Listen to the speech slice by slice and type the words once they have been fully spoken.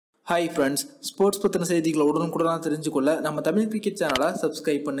Hi friends, sports பத்தின செய்திகளை உடனுக்குடன் தெரிஞ்சுக்கொள்ள நம்ம தமிழ் கிரிக்கெட் சேனலை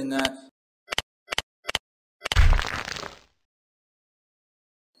சப்ஸ்கிரைப் பண்ணுங்க.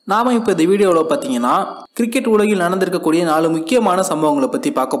 நாம இப்போ இந்த வீடியோவில் பார்த்தீங்கன்னா கிரிக்கெட் உலகில் நடந்திருக்கக்கூடிய 4 முக்கியமான சம்பவங்களை பற்றி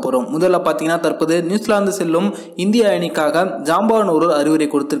பார்க்க போகிறோம். முதல்ல பார்த்தீங்கன்னா தற்போது நியூசிலாந்து செல்லும் இந்திய அணிக்காக ஜாம்பவான் ஒரு அறிவுரை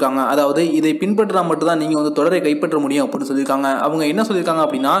கொடுத்துருக்காங்க. அதாவது இதை பின்பற்றினா மட்டும்தான் நீங்கள் தொடரை கைப்பற்ற முடியும் அப்படின்னு சொல்லியிருக்காங்க. அவங்க என்ன சொல்லியிருக்காங்க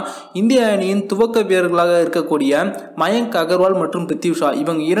அப்படின்னா, இந்திய அணியின் துவக்க வீரர்களாக இருக்கக்கூடிய மயங்க் அகர்வால் மற்றும் பிருத்வி ஷா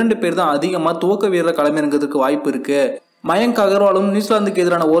இவங்க 2 பேர் தான் அதிகமாக துவக்க வீரர் களமிறங்கிறதுக்கு வாய்ப்பு இருக்கு. மயங்க் அகர்வாலும் நியூசிலாந்துக்கு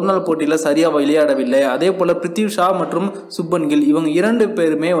எதிரான ஒரு நாள் போட்டியில் சரியாக விளையாடவில்லை. அதே போல பிருத்வி ஷா மற்றும் சுப்மன் கில் இவங்க 2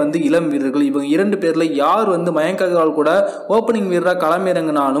 பேருமே இளம் வீரர்கள். இவங்க 2 பேர்ல யார் மயங்க் அகர்வால் கூட ஓப்பனிங் வீரராக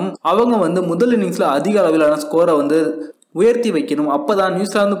களமிறங்கினாலும் அவங்க முதல் இன்னிங்ஸ்ல அதிக அளவிலான ஸ்கோரை உயர்த்தி வைக்கணும். அப்பதான்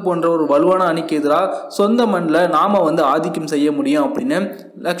நியூசிலாந்து போன்ற ஒரு வலுவான அணிக்கு எதிராக சொந்த மண்ணில் நாம ஆதிக்கம் செய்ய முடியும் அப்படின்னு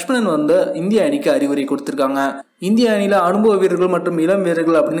லக்ஷ்மணன் இந்திய அணிக்கு அறிவுரை கொடுத்திருக்காங்க. இந்திய அணியில அனுபவ வீரர்கள் மற்றும் இளம்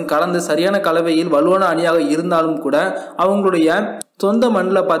வீரர்கள் அப்படின்னு கலந்து சரியான கலவையில் வலுவான அணியாக இருந்தாலும் கூட அவங்களுடைய சொந்த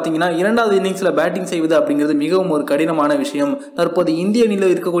மண்ணில் பார்த்தீங்கன்னா 2வது இன்னிங்ஸ்ல பேட்டிங் செய்வது அப்படிங்கிறது மிகவும் ஒரு கடினமான விஷயம். தற்போது இந்திய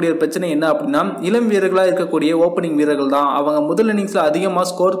அணியில் இருக்கக்கூடிய பிரச்சனை என்ன அப்படின்னா, இளம் வீரர்களாக இருக்கக்கூடிய ஓப்பனிங் வீரர்கள் தான். அவங்க முதல் இன்னிங்ஸ்ல அதிகமாக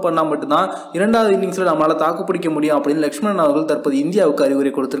ஸ்கோர் பண்ணால் மட்டும்தான் 2வது இன்னிங்ஸ்ல நம்மளால தாக்கு பிடிக்க முடியும் அப்படின்னு லக்ஷ்மணன் அவர்கள் தற்போது இந்தியாவுக்கு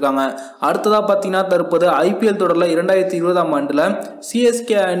அறிவுரை கொடுத்திருக்காங்க. அடுத்ததா பார்த்தீங்கன்னா தற்போது IPL தொடரில் 2020ஆம் ஆண்டுல CSK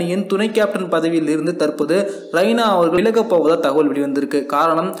அணியின் துணை கேப்டன் பதவியில் இருந்து தற்போது ரெய்னா அவர்கள் விலகப் போவதா தகவல் வெளிவந்திருக்கு.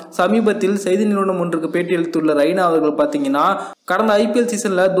 காரணம், சமீபத்தில் செய்தி நிறுவனம் ஒன்றுக்கு பேட்டியளித்துள்ள ரெய்னா அவர்கள் பார்த்தீங்கன்னா, கடந்த IPL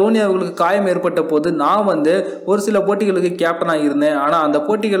சீசன்ல தோனி அவர்களுக்கு காயம் ஏற்பட்ட போது நான் ஒரு சில போட்டிகளுக்கு கேப்டனாக இருந்தேன். ஆனால் அந்த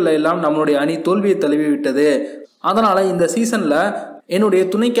போட்டிகள்ல எல்லாம் நம்மளுடைய அணி தோல்வியை தழுவி விட்டது. அதனால இந்த சீசன்ல என்னுடைய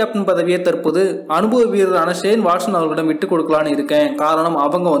துணை கேப்டன் பதவியை தற்போது அனுபவ வீரரான ஷேன் வாட்சன் அவர்களிடம் விட்டுக் கொடுக்கலான்னு இருக்கேன். காரணம்,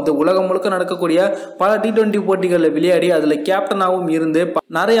 அவங்க உலகம் முழுக்க நடக்கக்கூடிய பல T20 போட்டிகளில் விளையாடி அதுல கேப்டனாகவும் இருந்து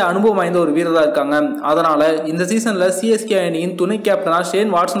நிறைய அனுபவம் வாய்ந்த ஒரு வீரராக இருக்காங்க. அதனால இந்த சீசன்ல CSK அணியின் துணை கேப்டனா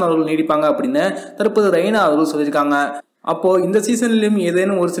ஷேன் வாட்சன் அவர்கள் நீடிப்பாங்க அப்படின்னு தற்போது ரெய்னா அவர்கள் சொல்லியிருக்காங்க. அப்போ இந்த சீசன்லயும்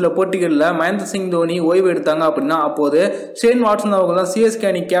ஏதேனும் ஒரு சில போட்டிகளில் மகேந்திர சிங் தோனி ஓய்வு எடுத்தாங்க அப்படின்னா அப்போது ஷேன் வாட்சன் அவர்கள் தான் CSK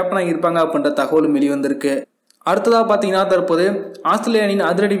அணி கேப்டனாக இருப்பாங்க அப்படின்ற தகவலும் வெளிவந்திருக்கு. அடுத்ததாக பார்த்தீங்கன்னா தற்போது ஆஸ்திரேலிய அணியின்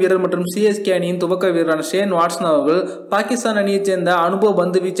அதிரடி வீரர் மற்றும் CSK அணியின் துவக்க வீரரான ஷேன் வாட்சன் அவர்கள் பாகிஸ்தான் அணியைச் சேர்ந்த அனுபவ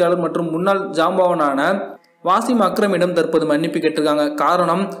பந்து வீச்சாளர் மற்றும் முன்னாள் ஜாம்பவானான வாசிம் அக்ரமிடம் தற்போது மன்னிப்பு கேட்டிருக்காங்க.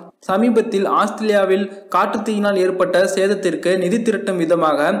 காரணம், சமீபத்தில் ஆஸ்திரேலியாவில் காட்டுத்தீயினால் ஏற்பட்ட சேதத்திற்கு நிதி திரட்டும்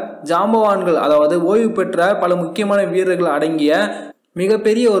விதமாக ஜாம்பவான்கள் அதாவது ஓய்வு பெற்ற பல முக்கியமான வீரர்கள் அடங்கிய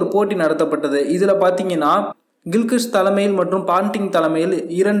மிகப்பெரிய ஒரு போட்டி நடத்தப்பட்டது. இதுல பாத்தீங்கன்னா கில்கிறிஸ்ட் தலைமையில் மற்றும் பாண்டிங் தலைமையில்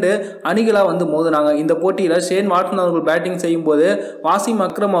 2 அணிகளாக மோதினாங்க. இந்த போட்டியில ஷேன் வாட்சன் அவர்கள் பேட்டிங் செய்யும் போது வாசிம்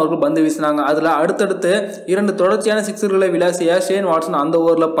அக்ரம் அவர்கள் பந்து வீசினாங்க. அதுல அடுத்தடுத்து 2 தொடர்ச்சியான சிக்ஸர்களை விளாசிய ஷேன் வாட்சன் அந்த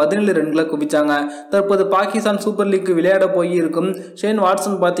ஓவர்ல 17 ரன்களை குவிச்சாங்க. தற்போது பாகிஸ்தான் சூப்பர் லீக் விளையாட போய் இருக்கும் ஷேன்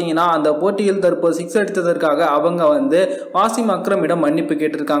வாட்சன் பாத்தீங்கன்னா அந்த போட்டியில் தற்போது 6 அடித்ததற்காக அவங்க வாசிம் அக்ரமிடம் மன்னிப்பு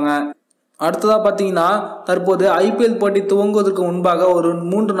கேட்டிருக்காங்க. அடுத்ததா பார்த்தீங்கன்னா தற்போது IPL போட்டி துவங்குவதற்கு முன்பாக ஒரு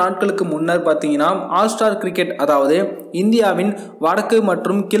 3 நாட்களுக்கு முன்னர் பார்த்தீங்கன்னா ஆல் ஸ்டார் கிரிக்கெட் அதாவது இந்தியாவின் வடக்கு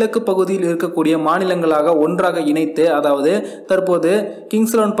மற்றும் கிழக்கு பகுதியில் இருக்கக்கூடிய மாநிலங்களாக ஒன்றாக இணைத்து அதாவது தற்போது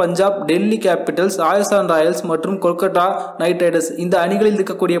Kings 11 Punjab, Delhi Capitals, Rajasthan Royals மற்றும் கொல்கத்தா நைட் ரைடர்ஸ் இந்த அணிகளில்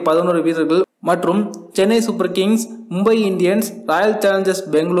இருக்கக்கூடிய 11 வீரர்கள் மற்றும் Chennai super Kings, Mumbai Indians, Royal Challengers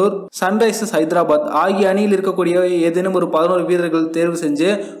Bangalore, Sunrisers Hyderabad ஆகிய அணியில் இருக்கக்கூடிய ஏதேனும் ஒரு 11 வீரர்கள் தேர்வு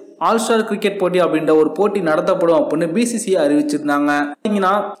செஞ்சு ஆல் ஸ்டார் கிரிக்கெட் போட்டி அப்படின்ற ஒரு போட்டி நடத்தப்படும் அப்படின்னு BCCI அறிவிச்சிருந்தாங்க.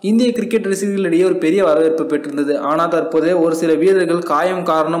 பார்த்தீங்கன்னா இந்திய கிரிக்கெட் ரசிகர்களிடையே ஒரு பெரிய வரவேற்பு பெற்றிருந்தது. ஆனால் தற்போது ஒரு சில வீரர்கள் காயம்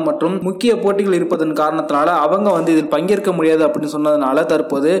காரணம் மற்றும் முக்கிய போட்டிகள் இருப்பதன் காரணத்தினால அவங்க இதில் பங்கேற்க முடியாது அப்படின்னு சொன்னதுனால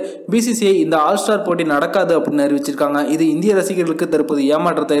தற்போது BCCI இந்த ஆல் ஸ்டார் போட்டி நடக்காது அப்படின்னு அறிவிச்சிருக்காங்க. இது இந்திய ரசிகர்களுக்கு தற்போது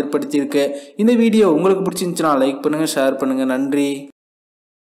ஏமாற்றத்தை ஏற்படுத்தியிருக்கு. இந்த வீடியோ உங்களுக்கு பிடிச்சிருந்துச்சுன்னா லைக் பண்ணுங்க, ஷேர் பண்ணுங்க. நன்றி.